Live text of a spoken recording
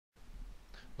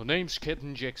The name's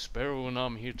Captain Jack Sparrow, and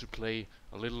I'm here to play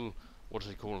a little, what is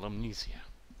it called, Amnesia.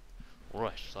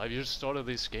 Alright, so I've just started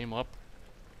this game up,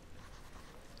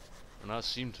 and I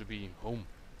seem to be home.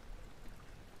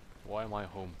 Why am I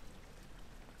home?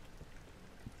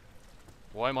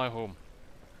 Why am I home?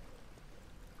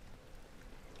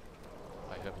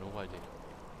 I have no idea.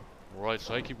 Alright,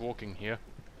 so I keep walking here.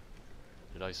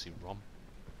 Did I see rum?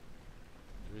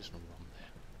 There is no rum there.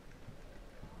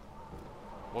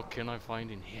 What can I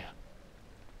find in here?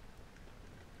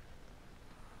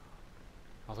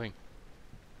 Nothing.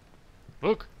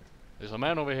 Look! There's a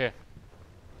man over here.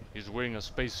 He's wearing a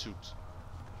spacesuit.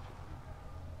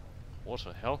 What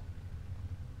the hell?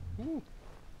 Ooh!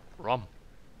 Rum.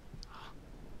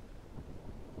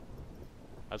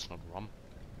 That's not rum.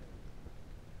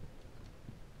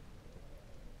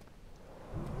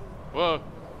 Whoa!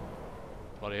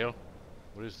 What the hell?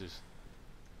 What is this?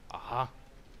 Aha!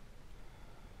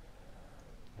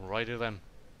 Alrighty then.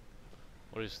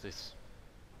 What is this?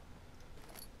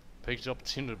 Picked up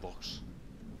tinderbox.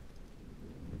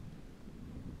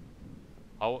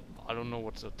 I don't know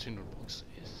what a tinderbox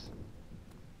is.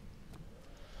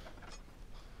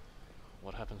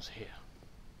 What happens here?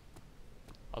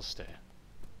 I'll stare.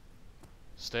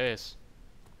 Stairs.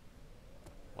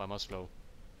 Why am I slow?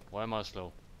 Why am I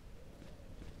slow?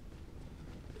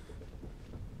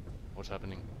 What's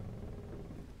happening?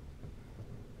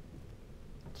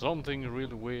 Something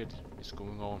really weird is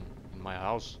going on in my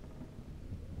house.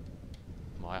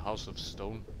 My house of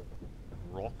stone.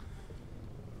 Rock.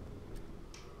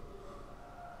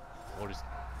 What is...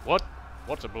 What?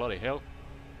 What the bloody hell?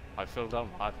 I fell down.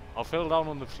 I fell down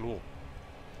on the floor.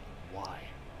 Why?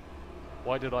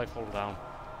 Why did I fall down?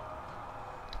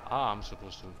 Ah, I'm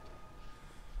supposed to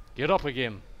get up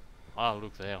again. Ah,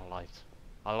 look there, light.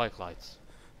 I like lights.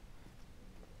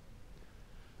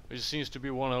 There seems to be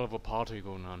one hell of a party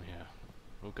going on here.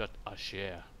 Look at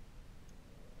Asher.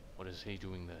 What is he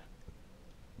doing there?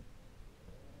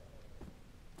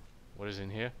 What is in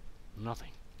here?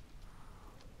 Nothing.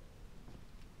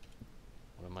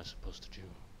 What am I supposed to do?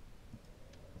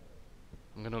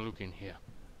 I'm gonna look in here.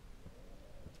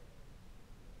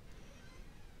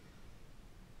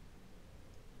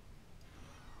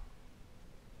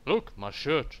 Look, my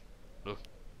shirt. Look,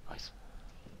 nice.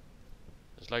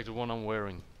 It's like the one I'm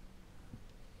wearing.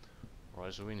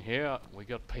 Alright, so in here we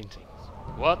got paintings.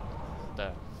 What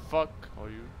the fuck are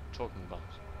you talking about?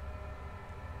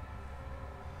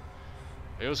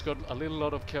 I also got a little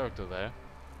lot of character there.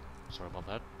 Sorry about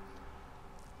that.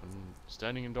 When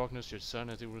standing in darkness, your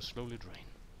sanity will slowly drain.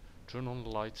 Turn on the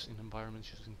lights in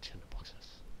environments using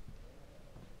tinderboxes.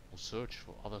 Or search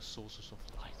for other sources of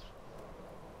light.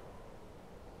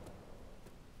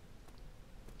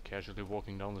 Casually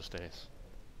walking down the stairs.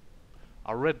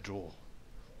 A red door.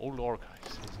 Old archives.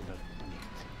 Isn't that neat?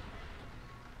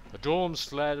 The door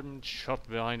slammed shut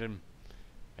behind him,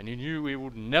 and he knew he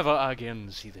would never again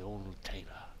see the old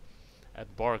tailor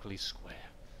at Berkeley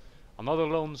Square. Another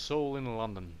lone soul in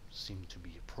London seemed to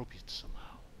be appropriate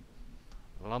somehow.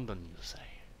 London, you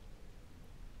say?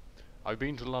 I've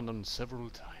been to London several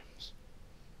times.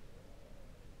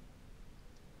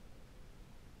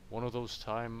 One of those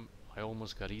times I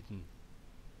almost got eaten,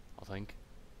 I think.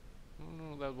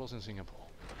 No, that was in Singapore.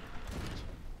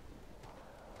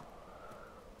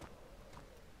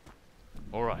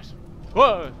 Alright.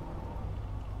 Whoa!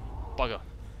 Bugger.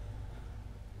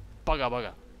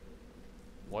 Bugger.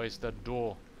 Why is that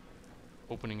door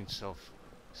opening itself?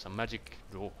 It's a magic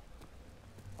door.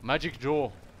 A magic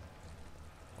door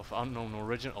of unknown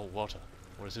origin. Oh, water.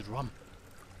 Or is it rum?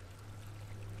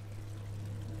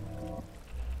 Damn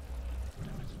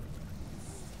it.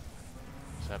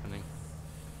 What's happening?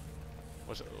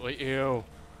 What's... Wait, ew.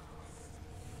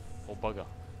 Oh, bugger.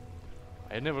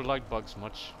 I never liked bugs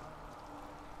much.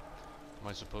 Am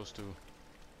I supposed to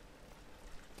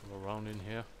go around in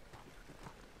here?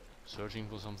 Searching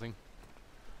for something?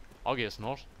 I guess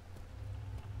not.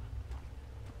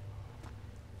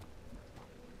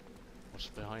 What's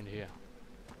behind here?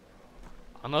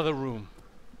 Another room.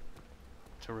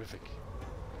 Terrific.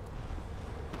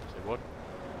 Say what?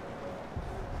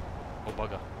 Oh,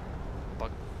 bugger.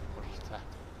 Bugger. What is that?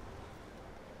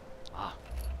 Ah.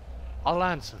 A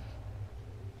lantern.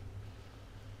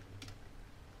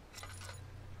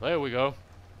 There we go.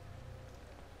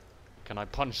 Can I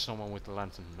punch someone with the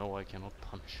lantern? No, I cannot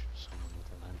punch someone with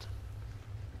the lantern.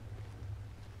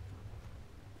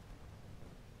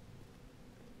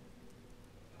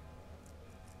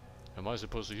 Am I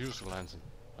supposed to use the lantern?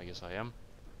 I guess I am.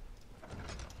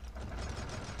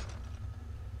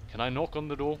 Can I knock on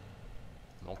the door?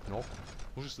 Knock, knock.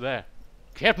 Who's there?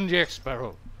 Captain Jack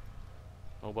Sparrow.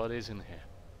 Nobody's in here.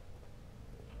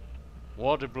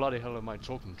 What the bloody hell am I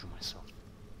talking to myself?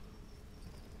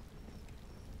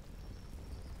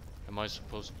 Am I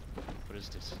supposed... What is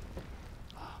this?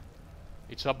 Ah,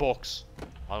 it's a box.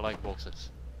 I like boxes.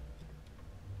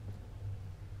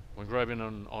 When grabbing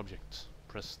an object,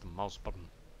 press the mouse button.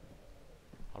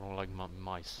 I don't like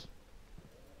mice.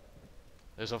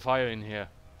 There's a fire in here.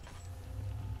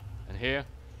 And here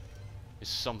is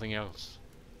something else.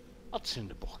 What's in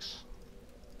the box?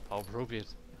 How appropriate.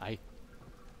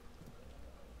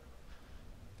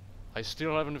 I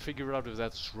still haven't figured out if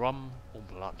that's rum or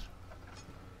blood.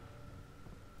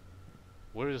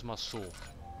 Where is my sword?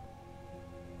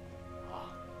 Ah.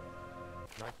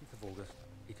 19th of August,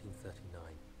 1839.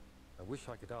 I wish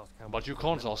I could ask how much. But you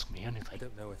can't ask me anything. I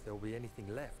don't know if there'll be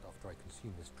anything left after I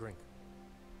consume this drink.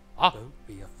 Ah! Don't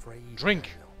be afraid. Drink!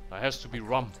 Daniel. There has to be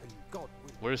rum. Tell you God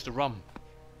will. Where is the rum?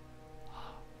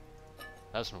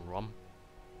 That's not rum.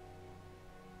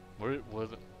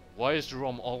 Why is the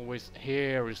rum always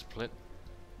here? Is split?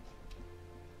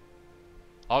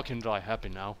 I can die happy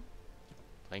now.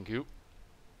 Thank you.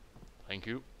 Thank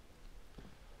you.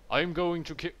 I'm going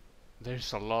to kill.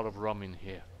 There's a lot of rum in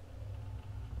here.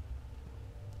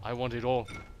 I want it all.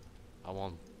 I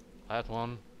want that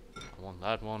one. I want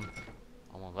that one.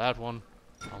 I want that one.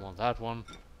 I want that one.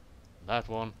 That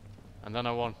one. And then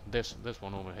I want this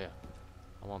one over here.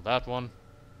 I want that one.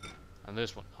 And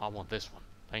this one. I want this one.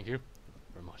 Thank you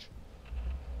very much.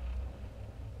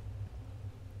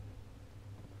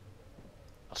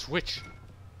 A switch.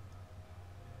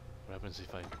 What happens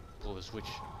if I pull the switch?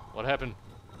 What happened?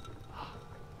 Ah,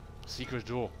 secret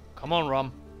door. Come on,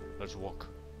 Rum. Let's walk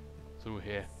through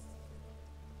here.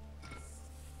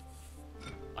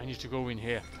 I need to go in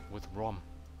here with Rum.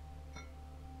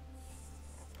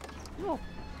 No.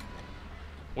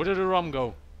 Where did the rum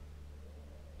go?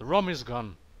 The rum is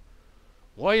gone.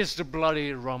 Why is the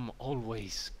bloody rum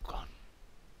always gone?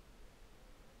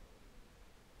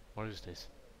 What is this?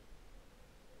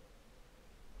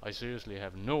 I seriously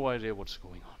have no idea what's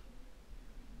going on.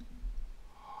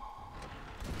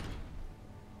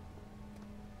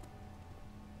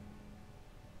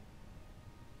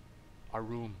 Our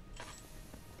room.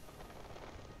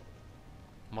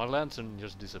 My lantern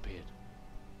just disappeared.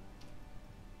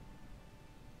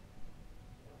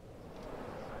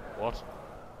 What?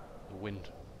 The wind.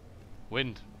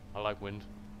 Wind. I like wind.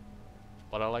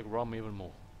 But I like rum even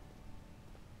more.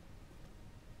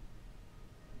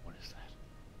 What is that?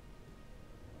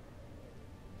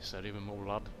 Is that even more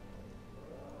blood?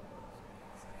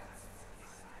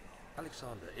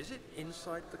 Alexander, is it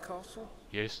inside the castle?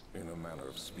 Yes. In a manner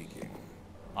of speaking.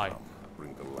 Aye. Come,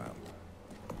 bring the lamp.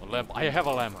 A lamp. I have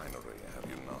a lamp. Finery, have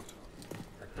you not?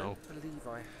 I don't believe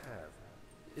I have.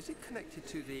 Is it connected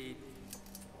to the...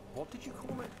 what did you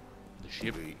call it? The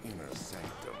ship. The inner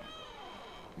sanctum.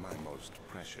 My most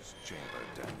precious chamber,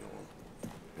 Daniel.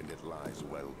 And it lies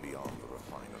well beyond the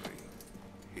refinery.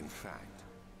 In fact,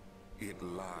 it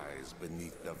lies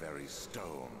beneath the very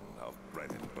stone of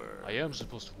Brandenburg. I am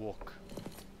supposed to walk.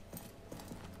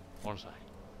 One side.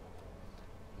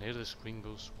 Near the screen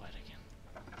goes white again.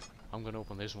 I'm gonna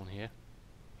open this one here.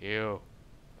 Ew.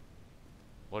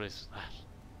 What is that?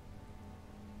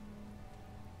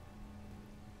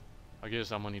 I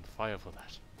guess I'm gonna need fire for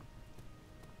that.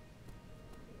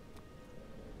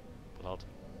 Blood.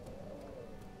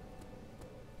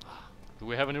 Do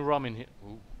we have any rum in here?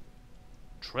 Ooh.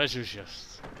 Treasure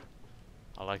chest.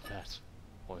 I like that.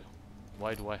 Oil.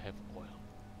 Why do I have oil?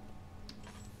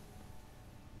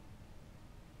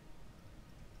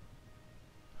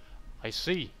 I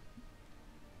see.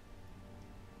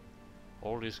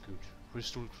 All is good.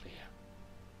 Crystal clear.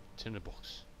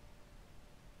 Tinderbox.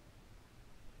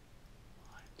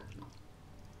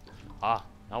 Ah,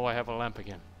 now I have a lamp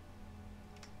again.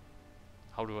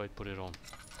 How do I put it on?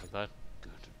 Like that?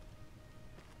 Good.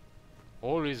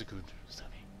 All is good, Savvy.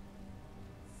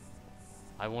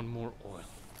 I want more oil.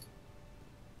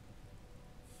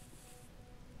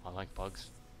 I like bugs.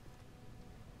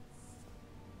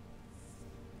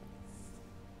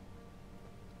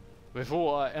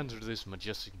 Before I enter this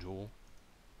majestic door,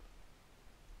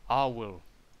 I will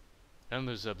end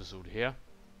this episode here.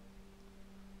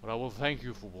 But I will thank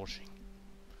you for watching.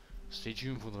 Stay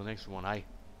tuned for the next one.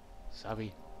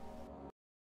 Savvy.